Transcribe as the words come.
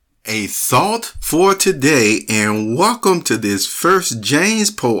a thought for today, and welcome to this first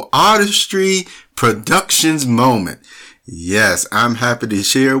James PoeArtistry Productions moment. Yes, I'm happy to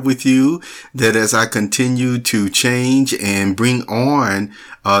share with you that as I continue to change and bring on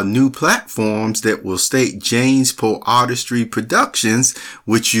new platforms that will state James PoeArtistry Productions,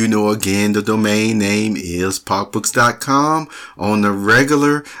 which again, the domain name is PoeBooks.com on the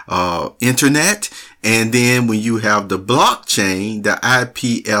regular internet. And then when you have the blockchain, the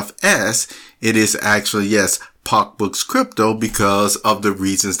IPFS, it is actually, yes, PoeBooks Crypto because of the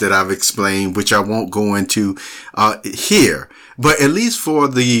reasons that I've explained, which I won't go into here. But at least for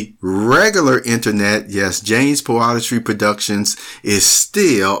the regular internet, yes, James PoeArtistry Productions is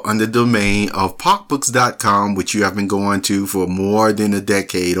still under the domain of PoeBooks.com, which you have been going to for more than a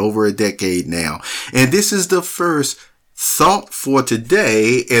decade, over a decade now. And this is the first thought for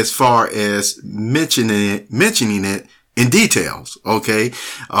today as far as mentioning it in details, okay,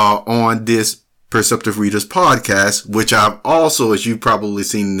 on this Perceptive Readers podcast, which I've also, as you've probably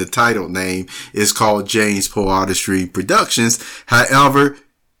seen in the title name, is called James PoeArtistry Productions. However,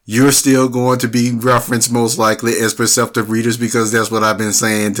 you're still going to be referenced most likely as Perceptive Readers because that's what I've been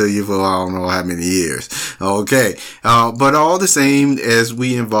saying to you for I don't know how many years. Okay. But all the same, as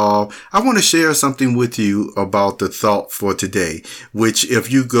we evolve, I want to share something with you about the thought for today, which if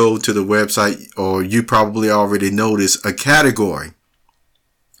you go to the website, or you probably already noticed a category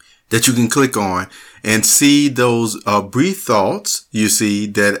that you can click on and see those brief thoughts you see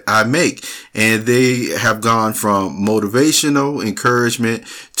that I make. And they have gone from motivational encouragement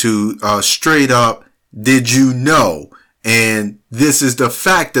to straight up, did you know? And this is the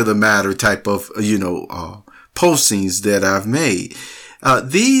fact of the matter type of, postings that I've made.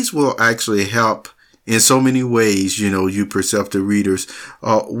 These will actually help in so many ways, you perceptive readers.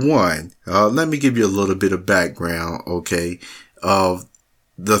 One, let me give you a little bit of background, okay, of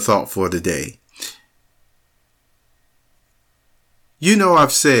the thought for today.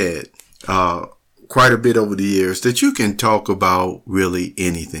 I've said quite a bit over the years that you can talk about really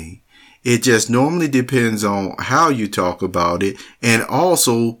anything. It just normally depends on how you talk about it and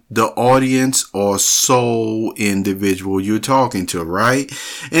also the audience or sole individual you're talking to, right?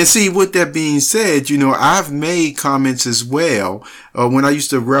 And see, with that being said, I've made comments as well when I used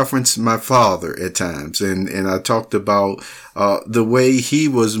to reference my father at times. And I talked about the way he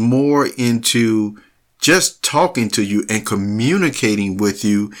was more into just talking to you and communicating with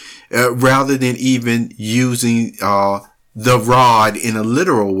you rather than even using the rod in a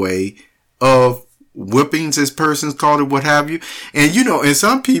literal way of whippings, as persons called it, what have you. And and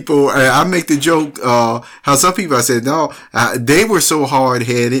some people, I make the joke how some people, I said, no, they were so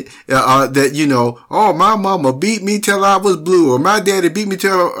hard-headed that oh, my mama beat me till I was blue, or my daddy beat me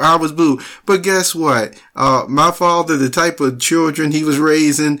till I was blue. But guess what? My father, the type of children he was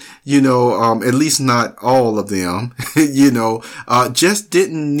raising, at least not all of them, just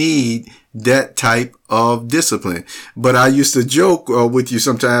didn't need that type of discipline. But I used to joke with you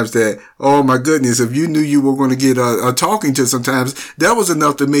sometimes that, oh my goodness, if you knew you were going to get a talking to sometimes, that was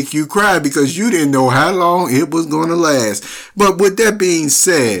enough to make you cry because you didn't know how long it was going to last. But with that being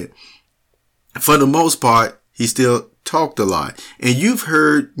said, for the most part, he still talked a lot. And you've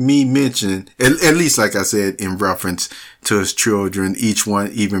heard me mention, at least like I said, in reference to his children, each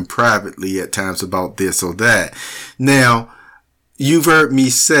one even privately at times about this or that. Now, you've heard me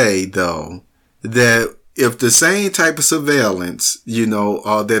say, though, that if the same type of surveillance,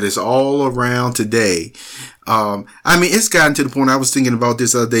 that is all around today, it's gotten to the point I was thinking about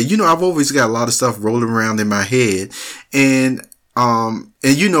this other day. I've always got a lot of stuff rolling around in my head. And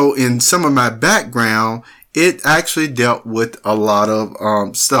in some of my background, it actually dealt with a lot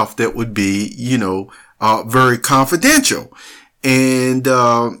of stuff that would be, very confidential. And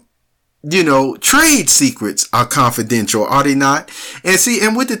trade secrets are confidential, are they not?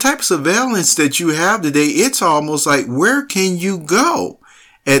 And with the type of surveillance that you have today, it's almost like, where can you go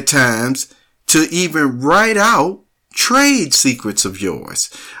at times to even write out trade secrets of yours?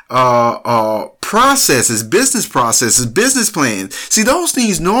 Business processes, business plans. See, those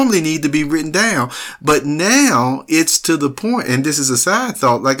things normally need to be written down, but now it's to the point, and this is a side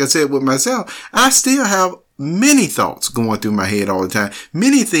thought, like I said with myself, I still have many thoughts going through my head all the time.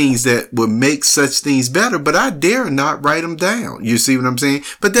 Many things that would make such things better, but I dare not write them down. You see what I'm saying?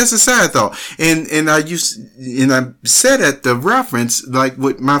 But that's a side thought. And I said at the reference, like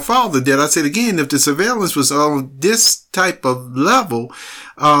what my father did, I said again, if the surveillance was on this type of level,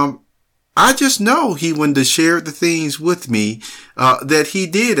 I just know he wanted to share the things with me, that he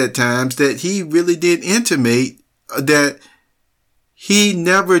did at times, that he really did intimate that he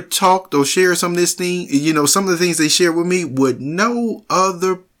never talked or shared some of this thing, some of the things they shared with me with no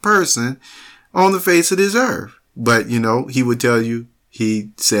other person on the face of this earth. But, he would tell you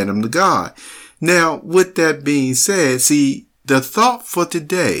he sent him to God. Now, with that being said, see, the thought for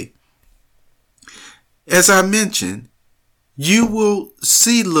today, as I mentioned, you will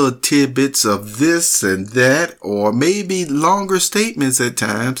see little tidbits of this and that, or maybe longer statements at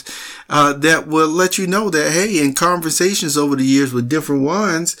times, that will let you know that, hey, in conversations over the years with different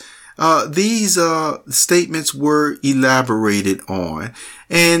ones, these statements were elaborated on.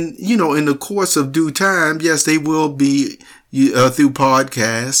 And, in the course of due time, yes, they will be through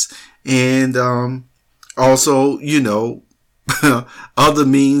podcasts and also, other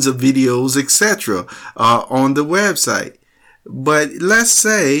means of videos, etc., on the website. But let's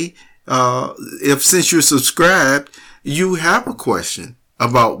say, since you're subscribed, you have a question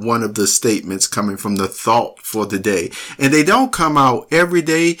about one of the statements coming from the thought for the day. And they don't come out every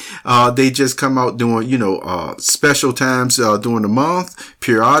day. They just come out during, special times, during the month,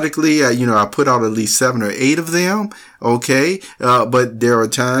 periodically. I put out at least 7 or 8 of them. Okay. But there are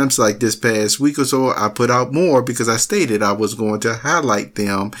times like this past week or so, I put out more because I stated I was going to highlight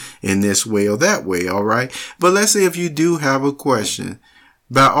them in this way or that way. All right. But let's say if you do have a question,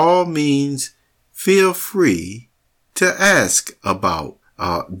 by all means, feel free to ask about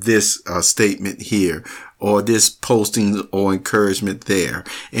this statement here, or this posting or encouragement there.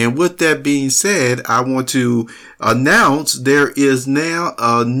 And with that being said, I want to announce there is now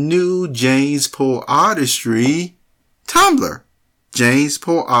a new James PoeArtistry Tumblr. James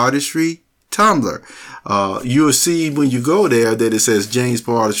PoeArtistry Tumblr. You'll see when you go there that it says James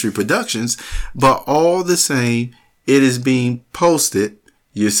PoeArtistry Productions, but all the same, it is being posted,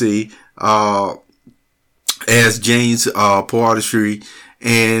 you see, as James PoeArtistry.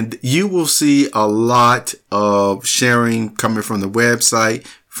 And you will see a lot of sharing coming from the website,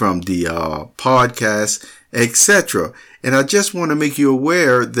 from the podcast, etc. And I just want to make you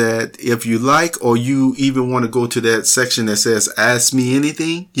aware that if you like, or you even want to go to that section that says Ask Me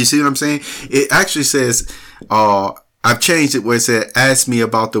Anything, you see what I'm saying? It actually says, I've changed it where it said Ask Me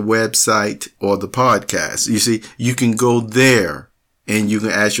About the Website or the podcast. You see, you can go there and you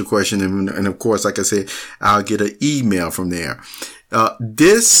can ask your question. And of course, like I said, I'll get an email from there.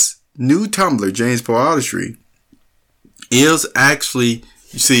 This new Tumblr, James PoeArtistry, is actually,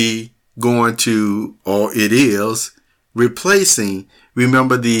 you see, going to, or it is replacing,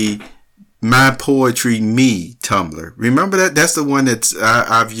 remember the My Poetry Me Tumblr. Remember that? That's the one that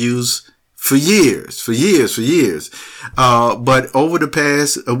I've used for years. But over the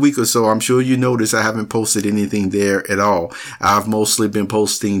past a week or so, I'm sure you noticed I haven't posted anything there at all. I've mostly been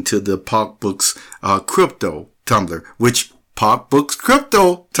posting to the PoeBooks Crypto Tumblr, which PoeBooks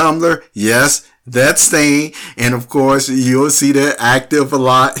Crypto Tumblr, yes, that's staying. And of course, you'll see that active a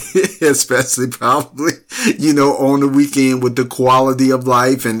lot, especially probably, on the weekend with the quality of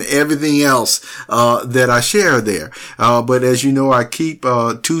life and everything else, that I share there. But as you know, I keep, 2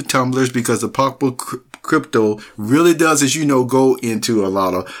 Tumblrs because the PoeBooks Crypto really does, as you know, go into a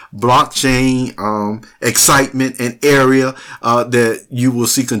lot of blockchain excitement and area that you will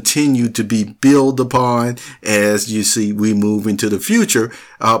see continue to be built upon as you see we move into the future.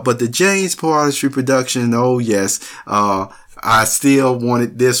 But the James PoeArtistry production, oh yes, I still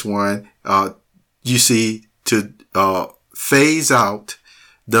wanted this one, you see, to phase out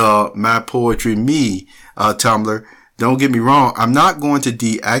the My Poetry Me Tumblr. Don't get me wrong. I'm not going to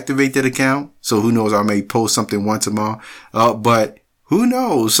deactivate that account. So who knows? I may post something once a month. But who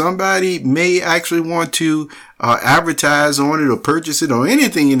knows? Somebody may actually want to advertise on it or purchase it or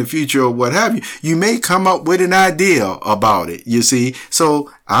anything in the future or what have you. You may come up with an idea about it, you see.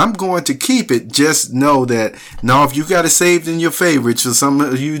 So I'm going to keep it. Just know that now if you got it saved in your favorites, or some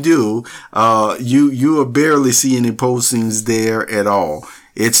of you do, you are barely seeing any postings there at all.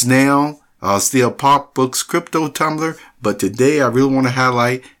 It's now still PoeBooks Crypto Tumblr, but today I really want to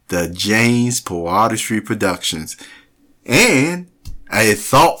highlight the James PoeArtistry Productions and a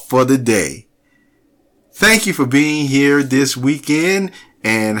thought for the day. Thank you for being here this weekend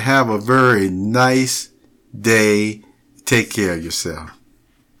and have a very nice day. Take care of yourself.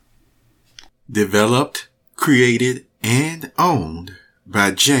 Developed, created, and owned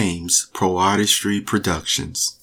by James PoeArtistry Productions.